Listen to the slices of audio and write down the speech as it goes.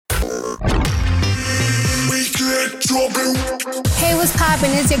Hey, what's poppin'?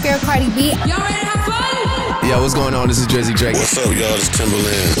 It's your girl Cardi B. Y'all ready to have fun? Yo, what's going on? This is Drizzy Drake. What's up, y'all? This is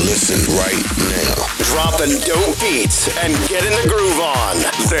Timberland. Listen right now. Dropping dope beats and getting the groove on.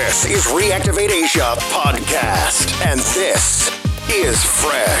 This is Reactivate Asia Podcast. And this is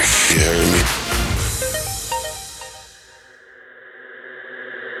Fresh. You heard me?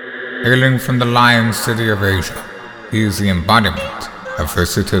 Hailing from the Lion City of Asia, he is the embodiment of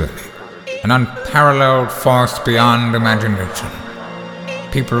versatility, an unparalleled force beyond imagination.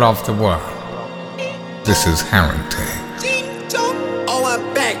 People of the world, this is Harrington. Oh,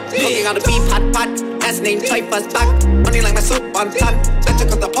 I'm back. Cooking on the beef, hot. Ass name Choi Fuzz back. Money like my soup on top. Let's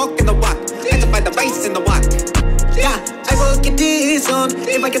cook the pork in the wok. Let's find the rice in the wok. Yeah, I will get this on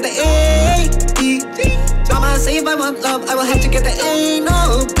if I get the A. Mama say if I want love, I will have to get the A,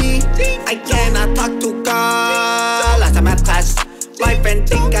 no B. I cannot talk to God. Last time I class, my friend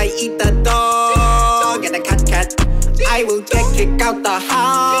think I eat the dog and the cat. I will get kicked out the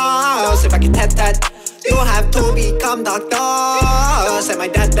house if I get tat. You have to become doctor. Say my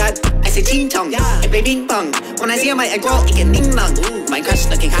dad. I say ching chong, I play ping pong. When I see my egg roll, it get ding dong. My crush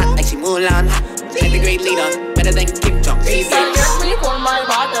looking hot like she Mulan. Like the great leader, better than Kim Jong. She's like me for my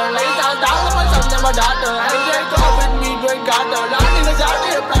water. Lay down with my son and my daughter. I drink up with me, drink water. Not in the out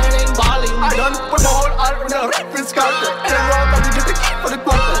here playing Bali. I done put my whole art in a reference carter. And I'm wrong, but you get the key for the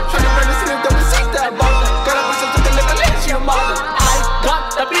quarter. Trying to bring the city, don't see that button. Gotta put something to live a lynch your mother. I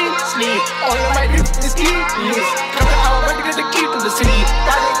got the beat sleep. All of my dreams is keys. Coming out ready to get the key to the city.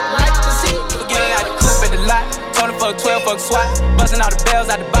 Riding like the sea. Getting out the coupe at the lot. Tony fuck 12, fuck SWAT. Busting all the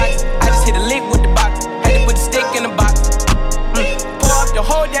bells out the box. I just hit a lick with the box. Had to put the stick in the box. Pour up the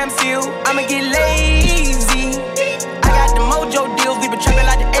whole damn seal. I'ma get lazy. I got the mojo deals. We been trapping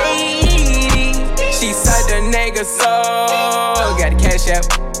like the 80s. She said the nigga soul. Got the cash out.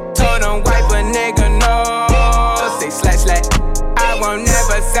 Told him wipe a nigga no. Say slash. I won't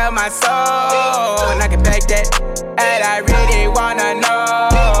never sell my soul. And I can back that. And I really wanna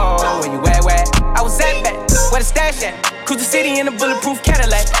know where you at, where? I was at back. Where the stash at? Cruise the city in a bulletproof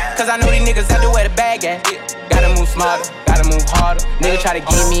Cadillac. Cause I know these niggas out there where the bag at. Gotta move smarter, gotta move harder. Nigga try to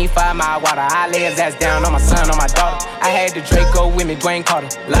give me 5 mile water. I lay his ass down on my son, on my daughter. I had the Draco with me, Dwayne Carter.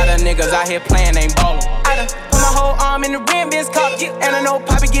 Lot of niggas out here playing, ain't ballin'. I done put my whole arm in the rim, Benz Carter. And I know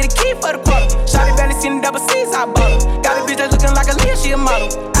Poppy get a key for the quarter. Shawty barely seen the double C's, I bought her. Got a bitch that's looking like a Leah, she a model.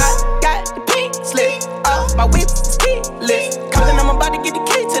 I got the pink slip, my whip is keyless. Compton, I'm about to get the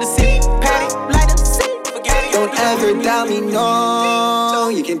key to the city. Patty, light up the city. Don't ever doubt me, no,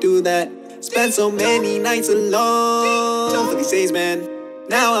 you can do that. Spent so many nights alone for these days, man.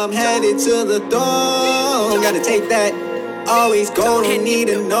 Now I'm headed to the door. Gotta take that. Always go, don't need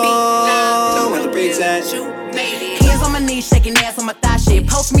to know where the break's at. Hands on my knees, shaking ass on my thigh shit.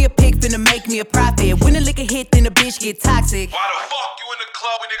 Post me a pic, finna make me a profit. When the liquor hit, then the bitch get toxic. Why the fuck you in the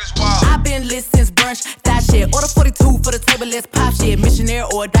club when niggas wild? I've been lit since brunch, that shit. Order 42 for the table, let's pop shit. Missionaire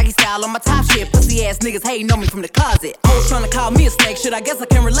or doggy style on my top shit. Pussy ass niggas hating on me from the closet. Hoes tryna call me a snake, shit, I guess I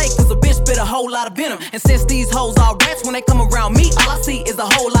can relate. Cause a bitch spit a whole lot of venom. And since these hoes all rats, when they come around me, all I see is a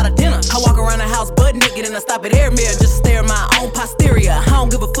whole lot of dinner. I walk around the house butt naked and I stop at air mirror just to stare at my own posterior. I don't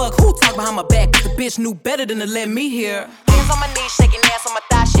give a fuck who talk behind my back, cause the bitch knew better than to let me hear. Hands on my knees, shaking ass on my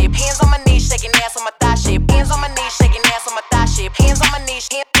thigh shit. Hands on my knees, shaking ass on my thigh shit. Hands on my knees, shaking ass on my thigh shit. Hands on my knees,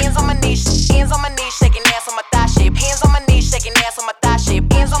 hands on my knees, hands on my knees, shaking ass on my thigh shit. Hands on my knees, shaking ass on my thigh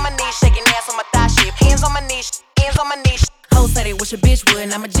shit. Hands on my knees, shaking ass on my thigh shit. Hands on my knees, hands on my knees. Hoes say they wish a bitch would,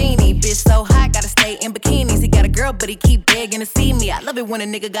 and I'm a genie. Bitch so hot, gotta stay in bikinis. He got a girl, but he keep begging to see me. I love it when a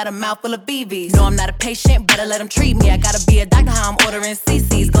nigga got a mouth full of BVs. No, I'm not a patient, better let him treat me. I gotta be a doctor, how I'm ordering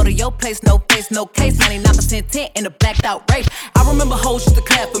CCs. Go to your place, no face, no case. 99% tint in a blacked out rape. I remember hoes used to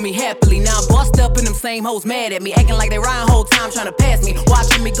clap for me happily. Now I'm bossed up and them same hoes mad at me. Acting like they riding whole time trying to pass me.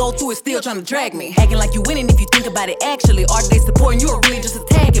 Watching me go through it, still trying to drag me. Acting like you winning if you think about it actually. Are they supporting you or really just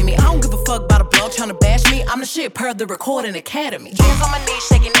attacking me? I don't give a fuck about a blog trying to bash me. I'm the shit per the Recording Academy. Hands on my knees,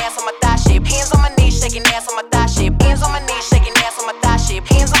 shaking ass on my thigh shit. Hands on my knees, shaking ass on my thigh shit. Hands on my knees, shaking ass on my thigh shit.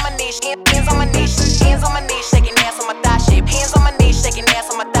 Hands on my knees, hands on my knees, hands on my knees, shaking ass on my thigh shit. Hands on my knees, shaking ass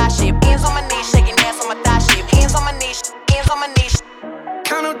on my thigh shit. Hands on my knees, shaking ass on my thigh shit. Hands on my knees, hands on my knees.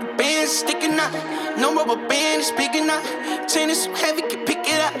 Count up the bands sticking out. No rubber band is picking up. Chain is so heavy, can pick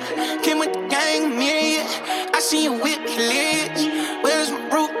it up. Came with the gang, myriad. I see you with hilarious. Where's my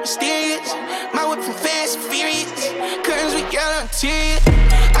root mysterious? My whip from Fast and Furious. Curtains with yellow interior.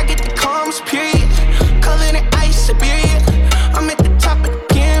 I get the calmest period. Covered in ice, Siberia. I'm at the top of the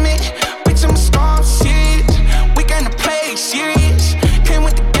pyramid. Bitch, I'm a star, I'm serious. We gonna play serious. Came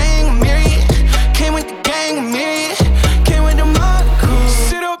with the gang, myriad. Came with the gang, myriad. Came with the mother crew.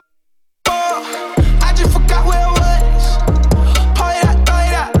 Sit up, I just forgot where I was.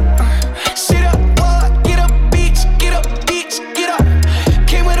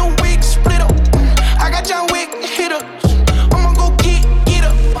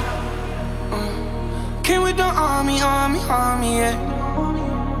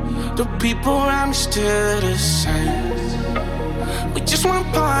 the people around me still the same. We just wanna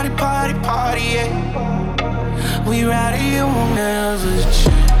party, party, party, yeah. We ride it, you won't never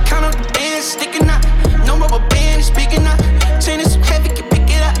change. Count up the bands, sticking up. No rubber band, speaking up. Chain is so heavy, can pick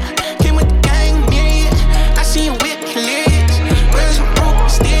it up. Came with the gang, myriad. I see you with hilarious. Where's my broke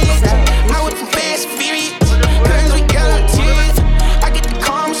mysterious? I went from fast and furious. Girls, we got our tears. I get the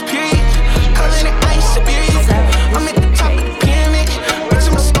calmest period. Color the ice, Siberian. I'm at the top of the pyramid. Bitch,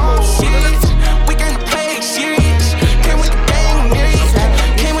 I'm a small serious. We gonna play serious. Came with the gang, myriad.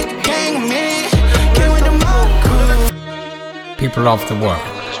 Came with the gang, myriad. Came with the mob crew. People of the world,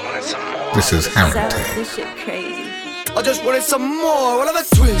 this is Heritage. This shit crazy. I just wanted some more, I'll have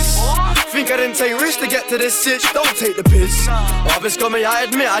a twist. Think I didn't take risks to get to this sitch, don't take the piss. I've been scummy, I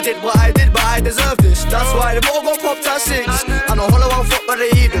admit I did what I did, but I deserve this. That's why the ball got popped at 6. I know hollow out fuck by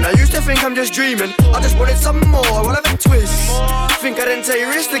the evening, I used to think I'm just dreaming. I just wanted some more, I'll have a twist. Think I didn't take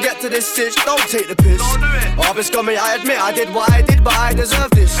risks to get to this sitch, don't take the piss. I've been scummy, I admit I did what I did, but I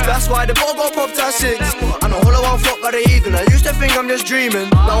deserve this. That's why the ball got popped at 6. I know hollow out fuck by the evening, I used to think I'm just dreaming.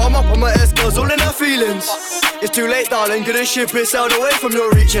 Now I'm up on my S-girls, all in her feelings. It's too late, darling, good as ship it sailed away from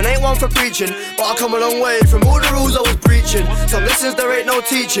your reaching. Ain't one for preaching, but I come a long way from all the rules I was preaching. Some lessons there ain't no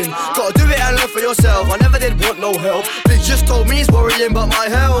teaching. Gotta do it and learn for yourself. I never did want no help. They just told me he's worrying about my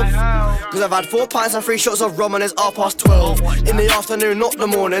health. Cause I've had 4 pints and 3 shots of rum and it's 12:30. In the afternoon, not the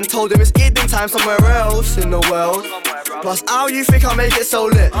morning. Told him it's evening time somewhere else in the world. Plus, how you think I make it so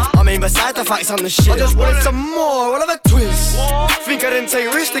lit? I mean, besides the facts, I'm the shit. I just wanted some more, I'll have a twist. Think I didn't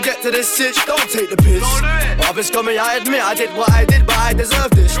take risks to get to this sitch, don't take the piss. I've been scummy, I admit I did what I did, but I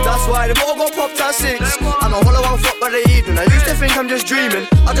deserve this. That's why the ball got popped at 6. I know hollow out fuck by the evening, I used to think I'm just dreaming.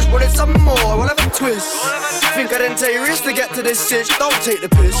 I just wanted some more, I'll have a twist. Think I didn't take risks to get to this sitch, don't take the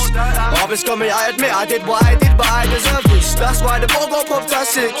piss. I've been scummy, I admit I did what I did, but I deserve this. That's why the ball got popped at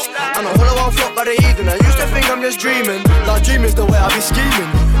 6. I know hollow out fuck by the evening, I used to think I'm just dreaming. Like dreaming's the way I be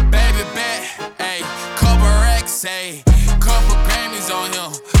scheming. Baby bet, ayy, couple racks, ayy, couple Grammys on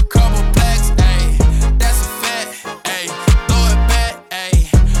him, couple plaques, ayy, that's a fact, ayy, throw it back, ayy,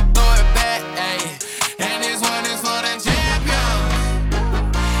 throw it back, ayy, and this one is for the champion.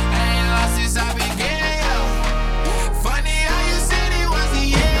 Ain't lost since I began, yo. Funny how you said it was the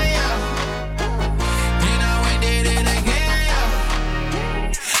year, yo. Then I went did it again, yo.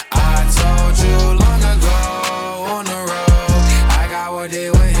 I told you long ago on the road. What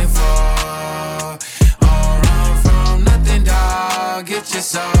they waiting for? Don't run from nothing, dog. Get your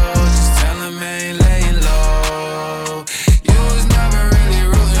soul. Just tell them ain't laying low. You was never really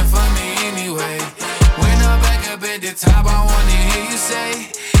rooting for me anyway. When I'm back up at the top, I wanna hear you say,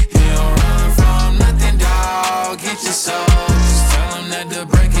 you don't run from nothing, dog. Get your soul. Just tell them that the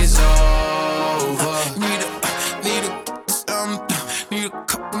break is over. Need a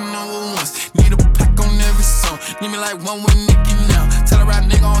couple number ones. Need a pack on every song. Need me like one with Nicki now. Tell a rap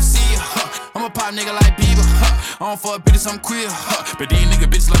nigga I don't see ya, I'm a pop nigga like Bieber, I don't fuck bitches, I'm queer, but these nigga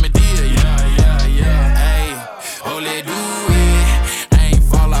bitches let me deal, yeah, ayy, oh let do it. I ain't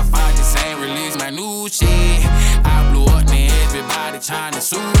fall off, I just ain't release my new shit. I blew up, man, everybody tryna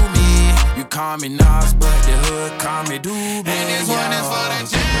sue me. You call me Nas, but the hood call me Doobie. And this one is for the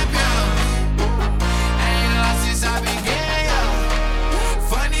champion. Ain't lost since I began, yo.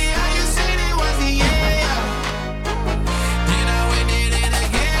 Funny how you said it was the year.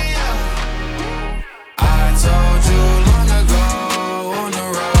 Told you long ago on the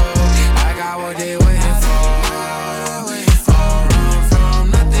road, I got what they waiting for. Don't run from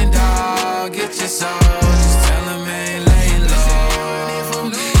nothing, dog. Get your soul. Just tell them ain't laying low.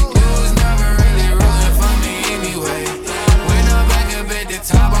 You was never really rooting for me anyway. When I'm back up at the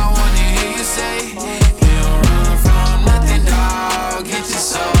top, I wanna hear you say, you don't run from nothing, dog. Get your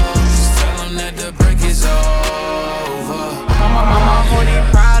soul. Just tell them that the break is over. Mama, Hody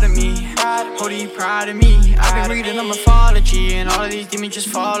proud of me. Hody proud of me. I've been reading on mythology, and all of these demons just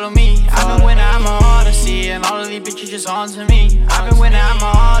follow me. I've been winning, I'm a Odyssey, and all of these bitches just onto me. I've been winning, I'm a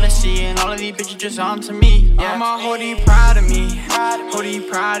Odyssey, and all of these bitches just onto me. Yeah, my Hody proud of me. Hody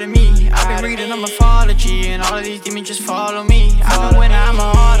proud of me. I've been reading on mythology, and all of these demons just follow me. I've been winning, I'm a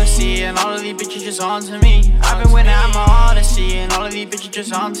Odyssey, and all of these bitches just onto me. I've been winning, I'm a Odyssey, and all of these bitches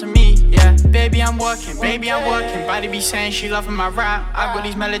just onto me. Yeah, baby, I'm working. Body be saying she loving my rap. I've got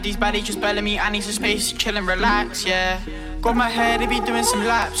these melodies, body just belling me. I need some space to chill and relax, yeah. Got my hair, they be doing some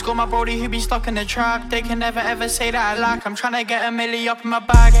laps. Got my brody who be stuck in the trap. They can never ever say that I lack. I'm tryna get a milli up in my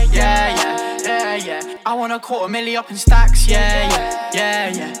bag. Yeah. I want a $250,000 up in stacks.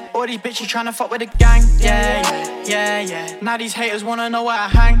 Yeah. All these bitches tryna fuck with the gang. Yeah. Now these haters wanna know where I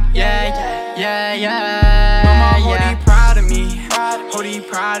hang. Yeah. Mama, Hody proud of me. Hold you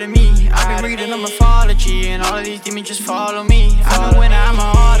proud of me. I've been reading on mythology, and all of these demons just follow me. I've been winning out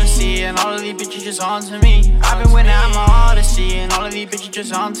my odyssey, and all of these bitches just onto me. I've been winning out my odyssey, and all of these bitches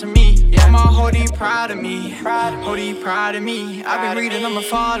just onto me. Yeah, my hold you proud of me. Hold you proud of me. I've been reading on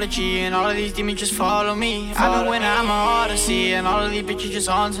mythology, and all of these demons just follow me. I've been winning out my odyssey, and all of these bitches just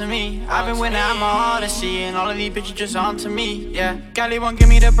onto me. I've been winning out my odyssey, and all of these bitches just onto me. Yeah, Gally won't give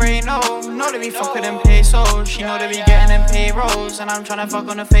me the brain, no. Know that we fuck with them pesos. She know that we getting them payrolls, and I'm tryna fuck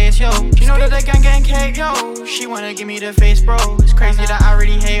on the face, yo. She know that they gang getting cake, yo. She wanna give me the face, bro. It's crazy that I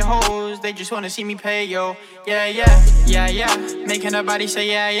really hate hoes. They just wanna see me pay, yo. Yeah, yeah, yeah, yeah. Making her body say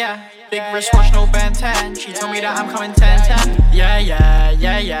yeah, yeah. Big wristwatch, no Ben 10. She told me that I'm coming 10-10. Yeah, yeah,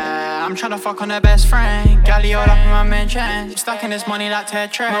 yeah, yeah. I'm tryna fuck on her best friend. Gally all up in my mansion. Stacking this money like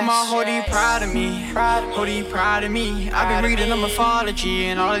Tetris. Mama, hold you proud of me. Hold you proud of me. I've been reading on mythology,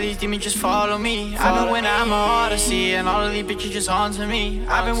 and all of these demons just follow me. I've been winning out my odyssey, and all of these bitches just onto me.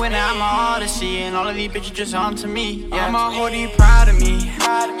 I've been winning out my odyssey, and all of these bitches just onto me. Yeah, Mama, hold you proud of me.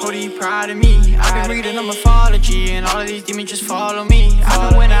 Hold you proud of me. I've been reading on mythology, and all of these demons just follow me. I've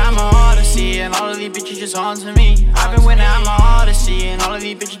been winning out my odyssey, and all of these bitches just onto me. I've been winning out my odyssey, and all of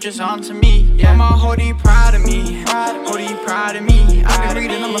these bitches just onto me. Yeah, Mama, hold you proud of me. Hold you proud of me. I've been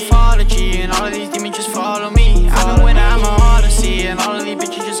reading on mythology, and all of these demons just follow me. I've been winning out my odyssey, and all of these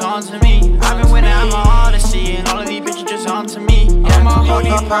bitches just onto me. I've been winning out my odyssey, and all of these bitches just onto me. Yeah, Mama, hold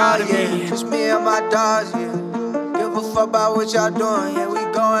you proud of me. Just me and my dogs, yeah. Give a fuck about what y'all doing, yeah. We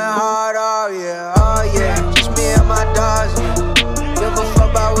going hard, oh yeah, oh yeah. Just me and my dogs, yeah. Give a fuck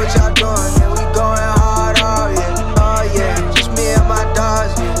about what y'all doing, yeah. We going hard, oh yeah, oh yeah. Just me and my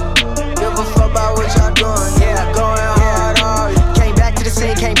dogs, yeah. Give a fuck about what y'all doing, yeah. We going hard, oh yeah. Came back to the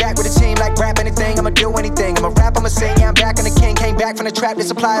scene, came back with a team like rap anything. I'ma do anything. I'ma rap, I'ma sing, yeah. I'm back on the king. Came back from the trap to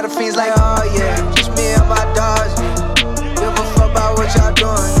supply the fiends like, oh yeah. Just me and my dogs, yeah. Give a fuck about what y'all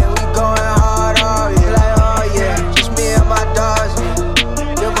doing, yeah. We going hard, oh yeah. Like, oh yeah. Just me and my dogs,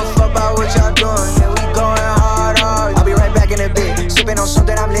 yeah. Give a fuck about what y'all doing, yeah. We going hard, oh yeah. I'll be right back in a bit. Sipping on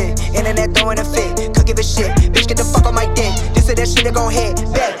something I'm lit. Internet throwing a fit. Could give a shit. Bitch, get the fuck on my dick. This or that shit that gon' hit.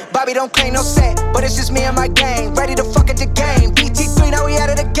 Bet. Bobby don't claim no set. But it's just me and my gang. Ready to fuck at the game. BT3, now we out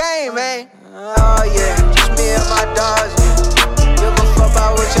of the game, man. Oh yeah. Just me and my dogs, yeah. Give a fuck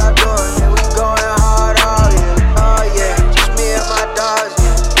about what y'all doing, yeah. We going hard, oh yeah. Oh yeah. Just me and my dogs,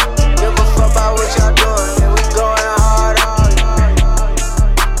 yeah. Give a fuck about what y'all doing, yeah. We going hard, oh yeah.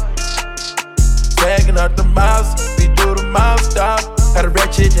 Tagging up the mouse, we do the mouse stop. Got a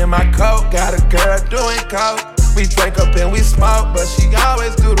wretched in my coat, got a girl doing coke. We drink up and we smoke, but she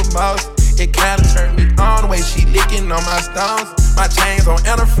always do the most. It kinda turned me on the way she licking on my stones. My chains on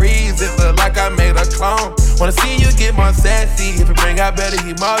antifreeze, it look like I made a clone. Wanna see you get more sassy, if it bring out better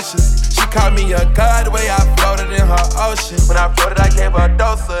emotions. She called me a god the way I floated in her ocean. When I floated, I gave her a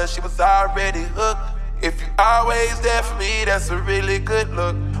dose of, she was already hooked. If you always there for me, that's a really good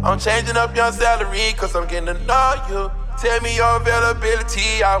look. I'm changing up your salary, cause I'm getting to know you. Tell me your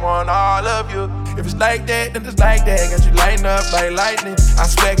availability, I want all of you. If it's like that, then it's like that. Got you lighting up like lightning. I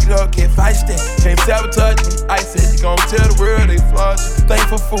smack it up, get feisty. Can't sabotage me. I said you gon' tell the world they flood you.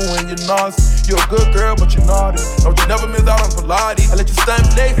 Thankful for when you're naughty. You're a good girl, but you're naughty. Don't you never miss out on Pilates. I let you stunt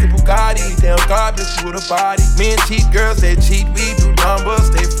lace in Bugatti. Damn God bless you with a body. Me and cheat girls, they cheat. We do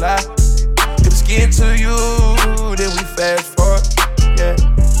numbers, they fly. If it's getting to you, then we fast forward. Yeah,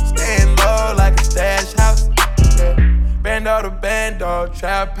 staying low like a stash house. Yeah, bando to bando,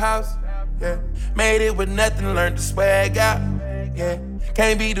 trap house. Yeah, made it with nothing, learned to swag out. Yeah,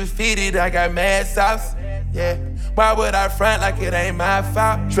 can't be defeated, I got mad sauce. Yeah, why would I front like it ain't my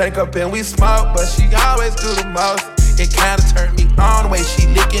fault? Drank up and we smoke, but she always do the most. It kinda turned me on the way she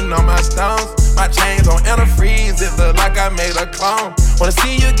licking on my stones. My chains on antifreeze, it look like I made a clone. Wanna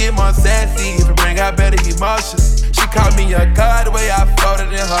see you get more sassy, if it bring out better emotions. She called me a god the way I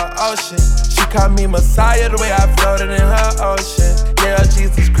floated in her ocean. She called me Messiah the way I floated in her ocean. Yeah,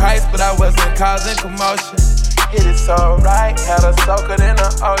 Jesus Christ, but I wasn't causing commotion. It is so right, had her soaking in the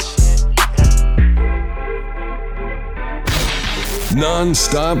ocean.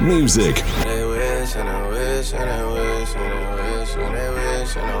 Non-stop music. They wish and they wish and they wish and they wish and they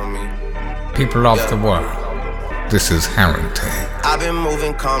wish on me. People of the world, this is Harrington. I've been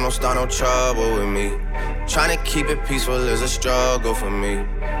moving calm, don't start no trouble with me. Trying to keep it peaceful is a struggle for me.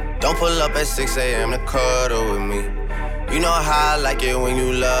 Don't pull up at 6 a.m. to cuddle with me. You know how I like it when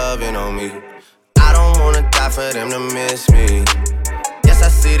you loving on me. I don't wanna die for them to miss me. Yes, I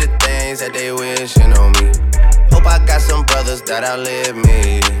see the things that they wishing on me. Hope I got some brothers that outlive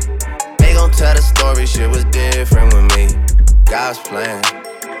me. They gon' tell the story, shit was different with me. God's plan,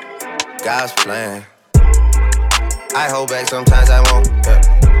 God's plan. I hold back, sometimes I won't, yeah.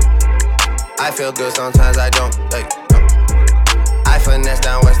 I feel good, sometimes I don't, hey, no. I finesse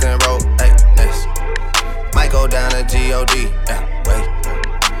down Western Road, hey, next. Might go down to G.O.D., yeah, wait.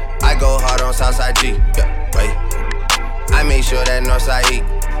 I go hard on Southside G, yeah, wait. I make sure that Northside eat.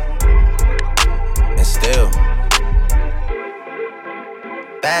 And still,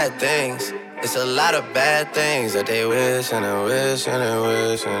 bad things. It's a lot of bad things that they wish and they wish and they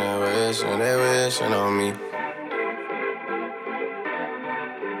wish and they wish and they wishing on me.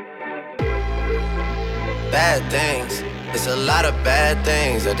 Bad things. It's a lot of bad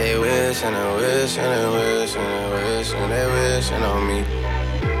things that they wish and they wish and they wish and they wish and they wishing on me.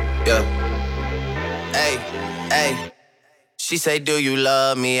 Yeah. Hey, hey. She say, do you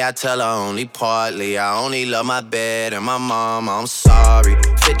love me? I tell her only partly. I only love my bed and my mom, I'm sorry.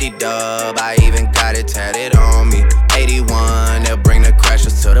 50 dub, I even got it tatted on me. 81, they'll bring the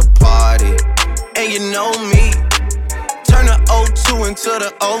crashers to the party. And you know me, turn the 02 into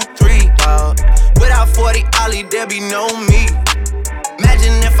the 03, dawg. Without 40 Ollie, there be no me.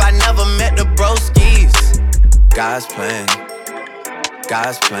 Imagine if I never met the broskies. God's plan,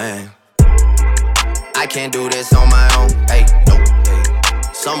 God's plan. I can't do this on my own, hey, no,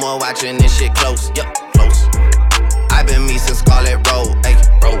 hey. Someone watching this shit close, yup, close. I've been me since Scarlet Road, hey,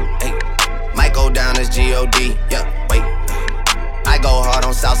 road, hey. Might go down as G.O.D., yeah, wait. I go hard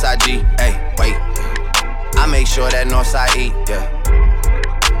on Southside G, hey, wait. I make sure that Northside eat, yeah.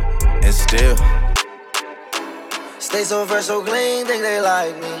 And still stay so fresh, so clean, think they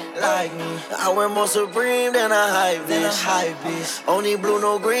like me. I wear more Supreme than a hype bitch. Only blue,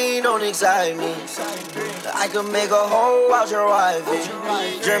 no green, don't excite me. I could make a hole out your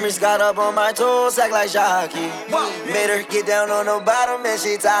wifey. Jeremy's got up on my toes, act like Shocky. Made her get down on the bottom and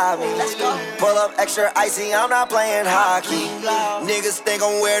she tied me. Pull up extra icy, I'm not playing hockey. Niggas think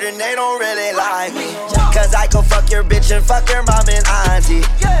I'm weird and they don't really like me. Cause I could fuck your bitch and fuck your mom and auntie.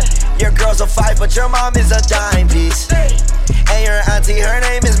 Your girl's a 5, but your mom is a dime piece. And your auntie, her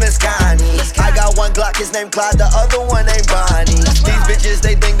name is Miss Connie. I got one Glock, his name Clyde, the other one named Bonnie. These bitches,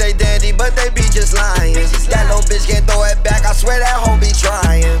 they think they dandy, but they be just lying. That little bitch can't throw it back, I swear that hoe be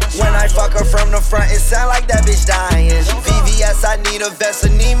trying. When I fuck her from the front, it sound like that bitch dying. VVS, I need a vest,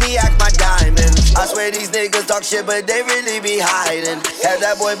 and need me act my diamond. I swear these niggas talk shit, but they really be hiding. Had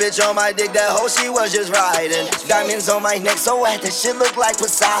that boy bitch on my dick, that hoe she was just riding. Diamonds on my neck, so wet, that shit look like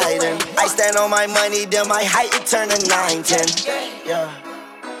Poseidon. I stand on my money, then my height, it turn to 9'10". Yeah.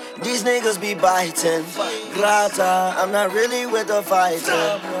 These niggas be biting. Grata, I'm not really with the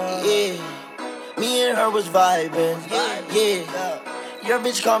fighter. Yeah. Me and her was vibing. Yeah. Your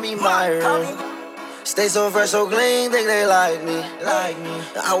bitch call me Myron. Stay so fresh, so clean, think they like me.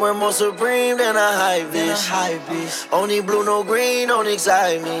 I wear more Supreme than a hype bitch. Only blue, no green, don't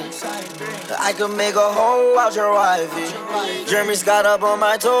excite me. I could make a hole out your wifey. Jeremy's got up on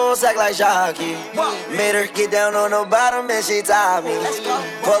my toes, act like Shocky. Made her get down on the bottom and she tied me.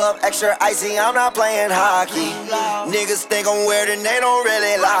 Pull up extra icy, I'm not playing hockey. Niggas think I'm weird and they don't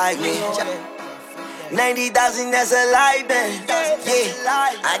really like me. 90,000, that's a lie, man.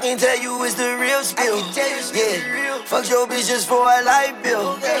 Yeah, I can tell you it's the real spill. Yeah, fuck your bitch just for a light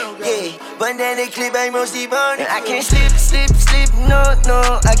bill. Yeah, but then they clip ain't mostly burning. I can't sleep, no,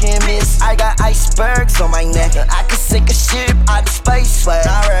 I can't miss. I got icebergs on my neck. I can sink a ship out of space, but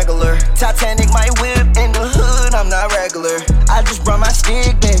not regular. Titanic, my whip in the hood, I'm not regular. I just brought my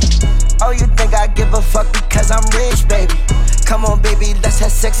stick, baby. Oh, you think I give a fuck because I'm rich, baby? Come on, baby, let's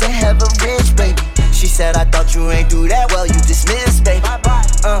have sex and have a rich, baby. She said, I thought you ain't do that well, you dismissed, baby.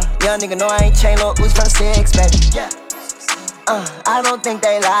 Young nigga know I ain't chain low, who's from 6, baby. I don't think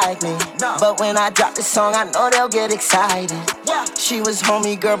they like me, but when I drop this song, I know they'll get excited. She was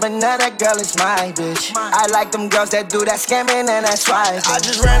homie girl, but now that girl is my bitch. I like them girls that do that scamming and that swiping. I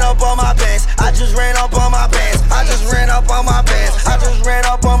just ran up on my pants. I just ran up on my pants. I just ran up on my pants. I just ran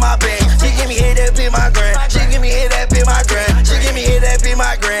up on my pants. She give me hit that be my grand. She give me hit that be my grand. She give me hit that be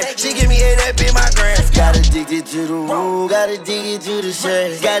my grand. She give me hit that be my grand. Got addicted to the road, got addicted to the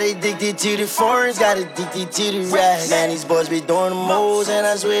shit. Got addicted to the foreigns, got addicted to the rap. Man, these boys be doing the most, and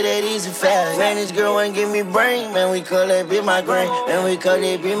I swear that he's a fact. Man, this girl wanna give me brain. Man, we call that be my grand. Man, we call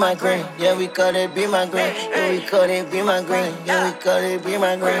that be my grand. Yeah, we call that be my grand. Yeah, we call that be my grand. Yeah, we call that be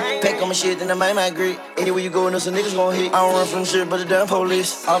my grand. Pack on my shit, then I might migrate. Anywhere you go, know some niggas gon' hit. I don't run from shit, but the damn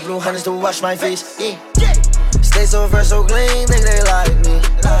police. All blue hunters to wash my face. Yeah. Stay so fresh, so clean, think they like me.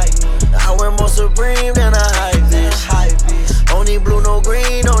 I wear more Supreme than a hype bitch. Only blue, no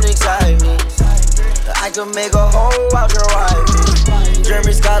green, don't excite me. I could make a hole out your wifey.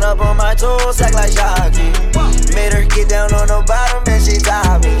 Jeremy's got up on my toes, act like Shocky. Made her get down on the bottom and she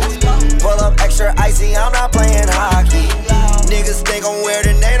tied me. Pull up extra icy, I'm not playing hockey.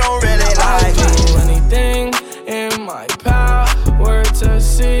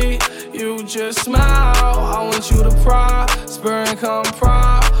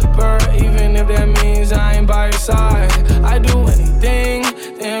 even if that means I ain't by your side. I do anything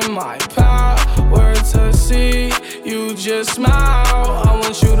in my power to see you just smile. I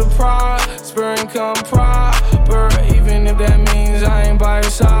want you to prosper and come proper, even if that means I ain't by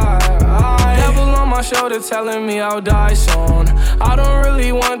your side. Devil on my shoulder telling me I'll die soon. I don't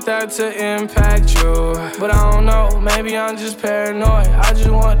really want that to impact you, but I don't know, maybe I'm just paranoid. I just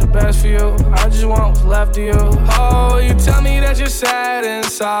want the best for you, I just want what's left of you. Oh, you tell me that you're sad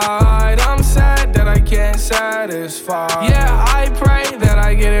inside. I'm sad that I can't satisfy. Yeah, I pray that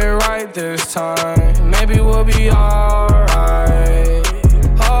I get it right this time. Maybe we'll be alright.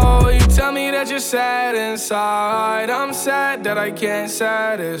 Oh, you tell me that you're sad inside. I'm sad that I can't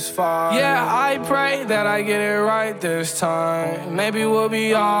satisfy. Yeah, I pray that I get it right this time. Maybe we'll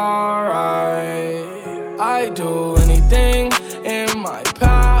be alright. I do anything in my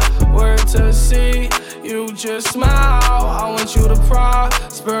power to see you just smile. I want you to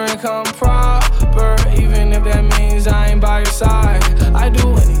prosper and come proper, even if that means I ain't by your side. I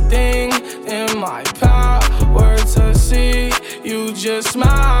do anything in my power to see you just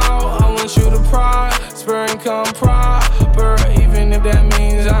smile. I want you to prosper and come proper, even if that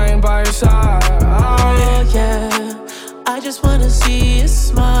means I ain't by your side. Oh yeah, I just wanna see you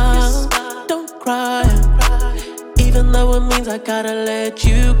smile. Don't cry, even though it means I gotta let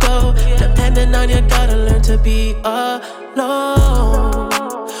you go. Depending on you, gotta learn to be alone.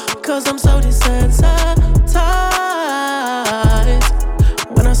 Cause I'm so desensitized.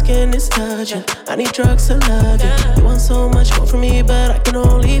 When our skin is touching, I need drugs to love you. You want so much more from me, but I can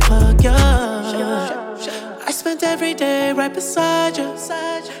only fuck you. I spent every day right beside you,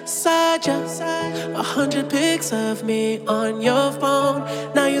 beside you. 100 pics of me on your phone.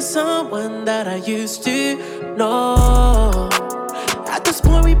 Now you're someone that I used to know. At this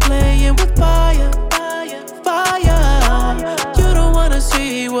point we playing with fire, fire. You don't wanna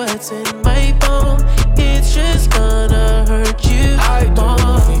see what's in my phone. It's just gonna hurt you more. I do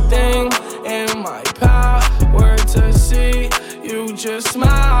anything in my power to see you just smile.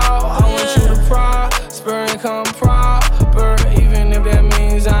 I want you to prosper and come proper, even if that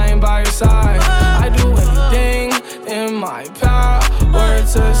means I ain't by your side. I do anything in my power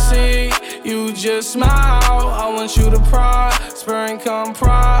to see you just smile. I want you to prosper and come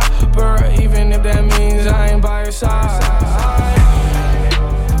proper, even if that means I ain't by your side.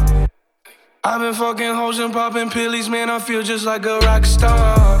 I've been fucking hoes and popping pillies, man, I feel just like a rock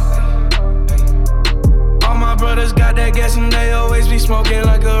star. All my brothers got that gas and they always be smoking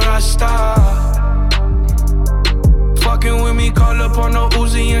like a rock star. Fucking with me, call up on the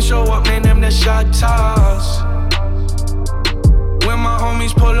Uzi and show up, man, them the shot toss. When my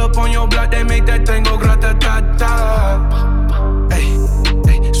homies pull up on your block, they make that thing go grata-ta-ta. Ay,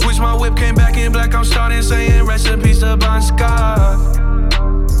 ay. Switch my whip, came back in black, I'm starting saying recipes to Bon Scott.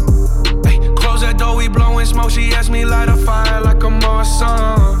 Ay, close that door, we blowing smoke, she asked me light a fire like a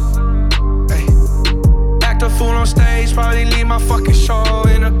Marsan. Ay, act a fool on stage, probably leave my fucking show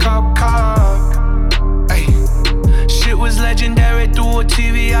in a cop car. Shit was legendary through a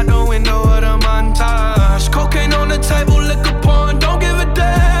TV out the window of the montage. Cocaine on the table, liquor porn, don't give a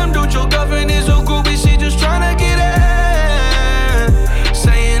damn. Dude, your girlfriend is a groupie, she just tryna get in.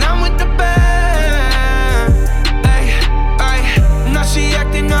 Saying I'm with the band. Ay, ay. Now she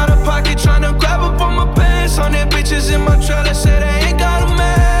acting out of pocket, tryna grab up on my pants. On their bitches in my trailer, say they ain't got a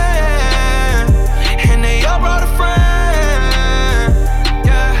man. And they all brought a friend.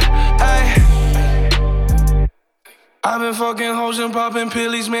 I've been fucking hoes and popping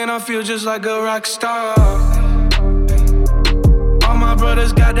pillies, man, I feel just like a rock star. All my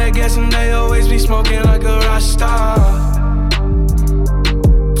brothers got that gas and they always be smoking like a rock star.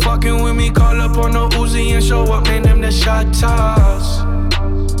 Fucking with me, call up on the Uzi and show up, man, them the shot toss.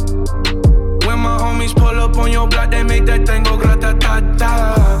 When my homies pull up on your block, they make that thing go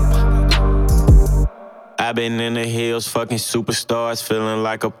grata-ta-ta. I've been in the hills, fucking superstars, feeling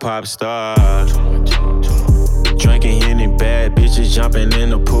like a pop star. Drinking Henny, bad bitches jumping in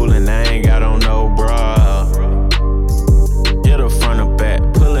the pool and I ain't got on no bra. Hit her front or back,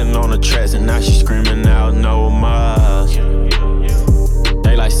 pulling on the tracks and now she screaming out no more.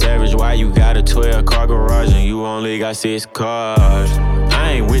 They like Savage, why you got a 12-car garage and you only got 6 cars?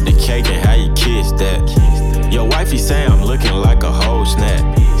 I ain't with the cake and how you kiss that. Your wifey say I'm looking like a whole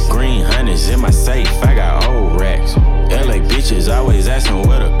snap. Green hundreds in my safe, I got old racks. LA bitches always asking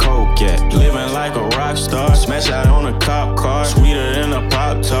where the coke at. Living like a rock star, smash out on a cop car. Sweeter than a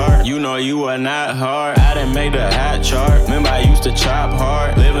Pop-Tart, you know you are not hard. I done made the hot chart, remember I used to chop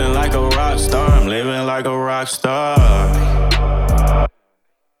hard. Living like a rock star, I'm living like a rock star.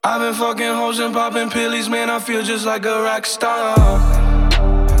 I've been fucking hoes and popping pillies, man, I feel just like a rock star.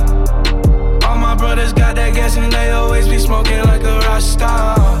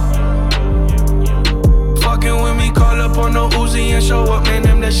 show up, man,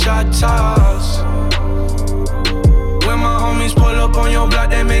 them the shot toss. When my homies pull up on your block,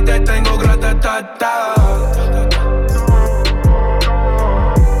 they make that thing go grata-ta-ta.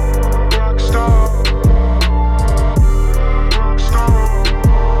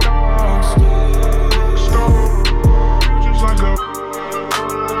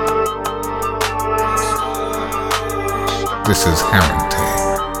 This is Harrington.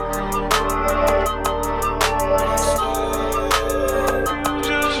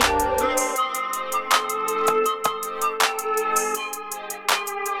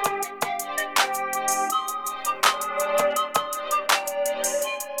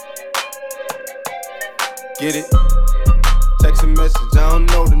 Get it? Text a message, I don't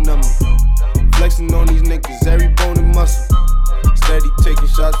know the number. Flexing on these niggas, every bone and muscle. Steady taking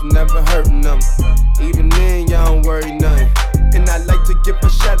shots, never hurting them. Even then, y'all don't worry nothing. And I like to give a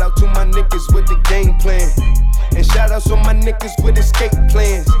shout out to my niggas with the game plan. And shout outs on my niggas with escape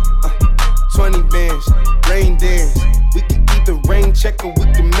plans. 20 bands, rain dance. We can either rain check or we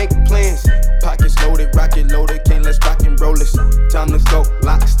can make plans. Pockets loaded, rocket loaded, can't let's rock and roll this. Time to go,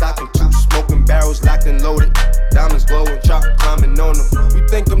 lock, stock, and two smoking barrels locked and loaded. Diamonds glowing, chop climbing on them. You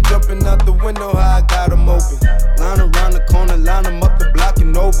think I'm jumping out the window, how I got them open. Line around the corner, line them up the block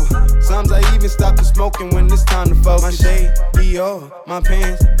and over. Sometimes I even stop the smoking when it's time to focus. My shade, Dior, my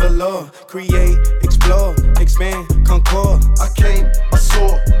pants, velour. Create, explore, expand, concord. I came, I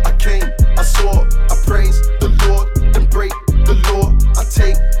saw, I came, I saw. I praise the Lord, then break the law. I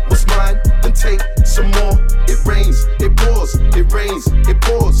take what's mine, then take some more. It rains, it pours, it rains, it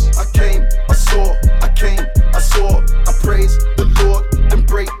pours. I came, I saw, I came, I saw. I praise the Lord, then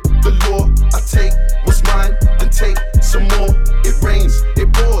break the law. I take what's mine, then take some more. It rains,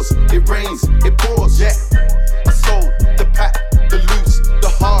 it pours, it rains, it pours. Yeah, I sold the pack, the loose, the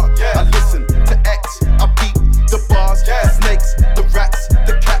hard. Yeah. I listen to X, I beat the bars. Yeah. The snakes, the rats,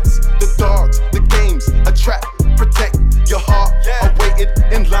 the cats, the dogs, the games, attract, protect your heart. Yeah. I waited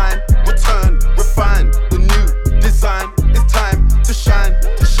in line, return, refine the new design. It's time to shine,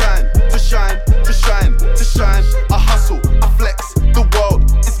 to shine, to shine, to shine, to shine. I hustle, I flex, the world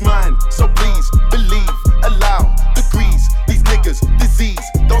is mine. So please believe, allow degrees. These niggas, disease,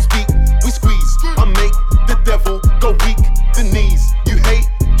 don't speak, we squeeze. I make the devil go weak, the knees. You hate,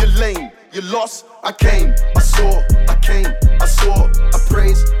 you're lame, you lost. I came, I saw, I came, I saw. I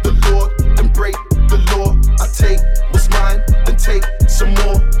praise the Lord, then break the law. I take what's mine, then take some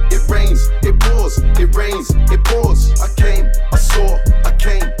more. It rains, it pours, it rains, it pours. I came, I saw, I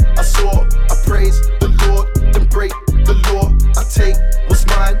came, I saw. I praise the Lord, then break the law. I take what's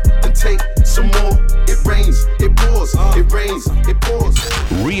mine, then take some more. It rains, it pours, it rains, it pours.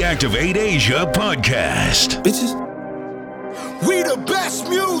 Reactivate Asia Podcast. Bitches, we the best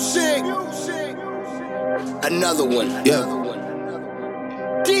music. Another one. Yeah.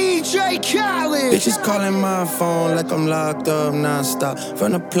 DJ Khaled. Bitches calling my phone like I'm locked up non-stop.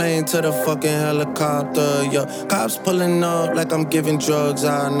 From the plane to the fucking helicopter, yeah. Cops pulling up like I'm giving drugs,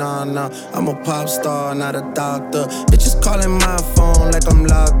 nah. I'm a pop star, not a doctor. Bitches calling my phone like I'm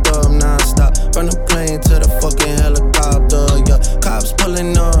locked up non-stop. From the plane to the fucking helicopter, yeah. Cops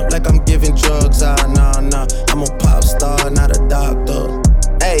pulling up like I'm giving drugs, nah. I'm a pop star, not a doctor.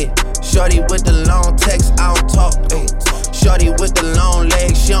 Ayy, shorty with the long text, I don't talk, ayy. Shorty with the long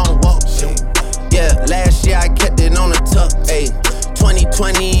legs, she don't walk. Yeah, last year I kept it on the tuck. Ayy,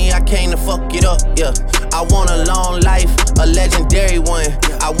 2020 I came to fuck it up. Yeah, I want a long life, a legendary one.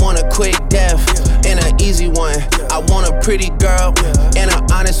 I want a quick death and an easy one. I want a pretty girl and an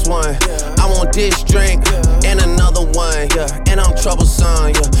honest one. I want this drink and another one. Yeah, and I'm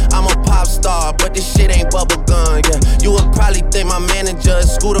troublesome. Yeah, I'm a pop star, but this shit ain't bubblegum. Yeah, you would probably think my manager is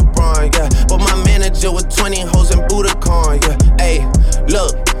Scooter Braun. Yeah, but my manager with 20 hoes and Budokan. Yeah, ayy,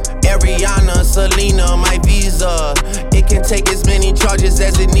 look. Ariana, Selena, my visa. It can take as many charges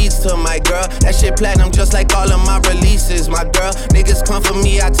as it needs to, my girl. That shit platinum just like all of my releases, my girl. Niggas come for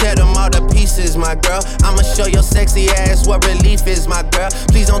me, I tear them all to pieces, my girl. I'ma show your sexy ass what relief is, my girl.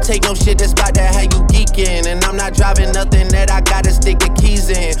 Please don't take no shit that's about to have you geeking. And I'm not driving nothing that I gotta stick the keys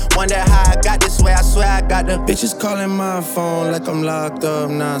in. Wonder how I got this way, I swear I got the bitches calling my phone like I'm locked up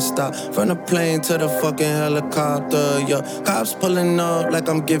non-stop. From the plane to the fucking helicopter, yeah. Cops pulling up like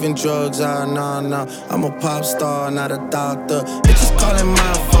I'm giving drugs, nah. I'm a pop star, not a doctor. Bitches calling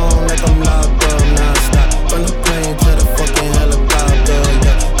my phone like I'm locked up non-stop. From the plane to the fucking helicopter,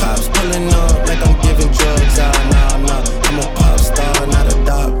 yeah. Cops pulling up like I'm giving drugs, nah. I'm a pop star, not a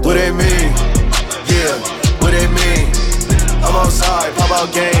doctor. What it mean? Yeah, what it mean? I'm outside, pop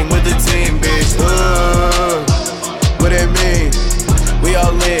out game with the team, bitch. What it mean? We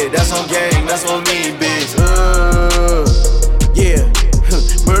all lit, that's on gang, that's on me, bitch. Yeah.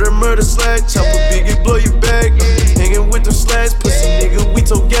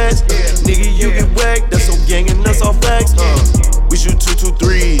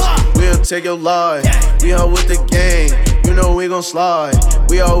 take your life. We all with the gang, you know we gon' slide.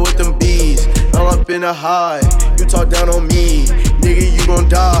 We all with them bees, all up in the high. You talk down on me, nigga, you gon'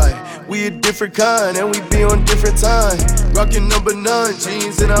 die. We a different kind, and we be on different time. Rockin' number 9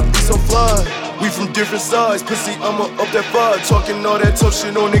 jeans, and I be so fly. We from different sides, pussy, I'ma up that bar. Talking all that tough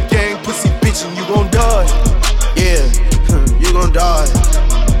shit on the gang, pussy bitch, and you gon' die. Yeah, you gon' die.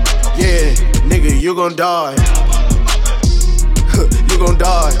 Yeah, nigga, you gon' die. You gon'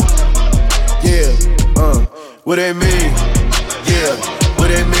 die. Yeah, what they mean? Yeah, what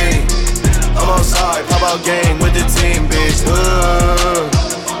they mean? I'm outside, pop out game with the team, bitch.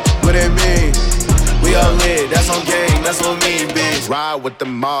 What they mean? We all lit, that's on game, that's on me, bitch. Ride with the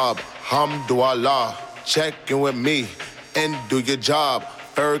mob, Hamdulillah. Check in with me and do your job.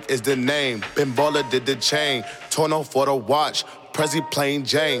 Ferg is the name, Ben Baller did the chain. Torno for the watch, Prezi plain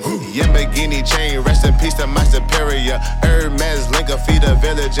Jane. Yamagini chain, rest in peace to my superior. Hermes Linka feed a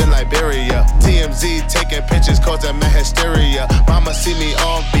village in Liberia. TMZ taking pictures causing my hysteria. Mama see me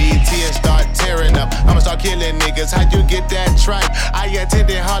on BT and start tearing up. I'ma start killing niggas, how you get that tripe? I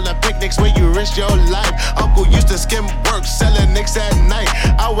attended Harlem picnics where you risk your life. Uncle used to skim work, selling nicks at night.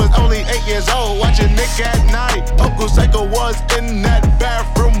 I was only 8 years old, watching Nick at night. Uncle Psycho was in that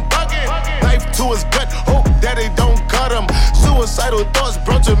bathroom bucket. Knife to his gut, hope that they don't cut him. Suicidal thoughts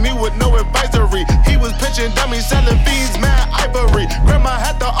brought to me with no advisory. He was pitching dummies, selling fiends, mad ivory. Grandma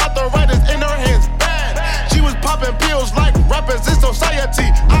had the arthritis in her hands, bad. She was popping pills like rappers in society.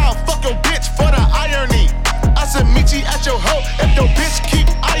 I'll fuck your bitch for the irony. I said meet you at your hoe if your bitch keep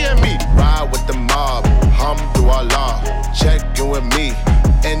eyeing me. Ride with the mob, Hamdulillah. Check in with me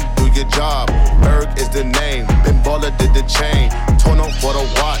and do your job. Berg is the name, Ben Baller did the chain. Torno for the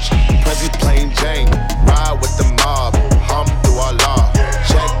watch, Prezi plain Jane. Ride with the mob, Hamdulillah.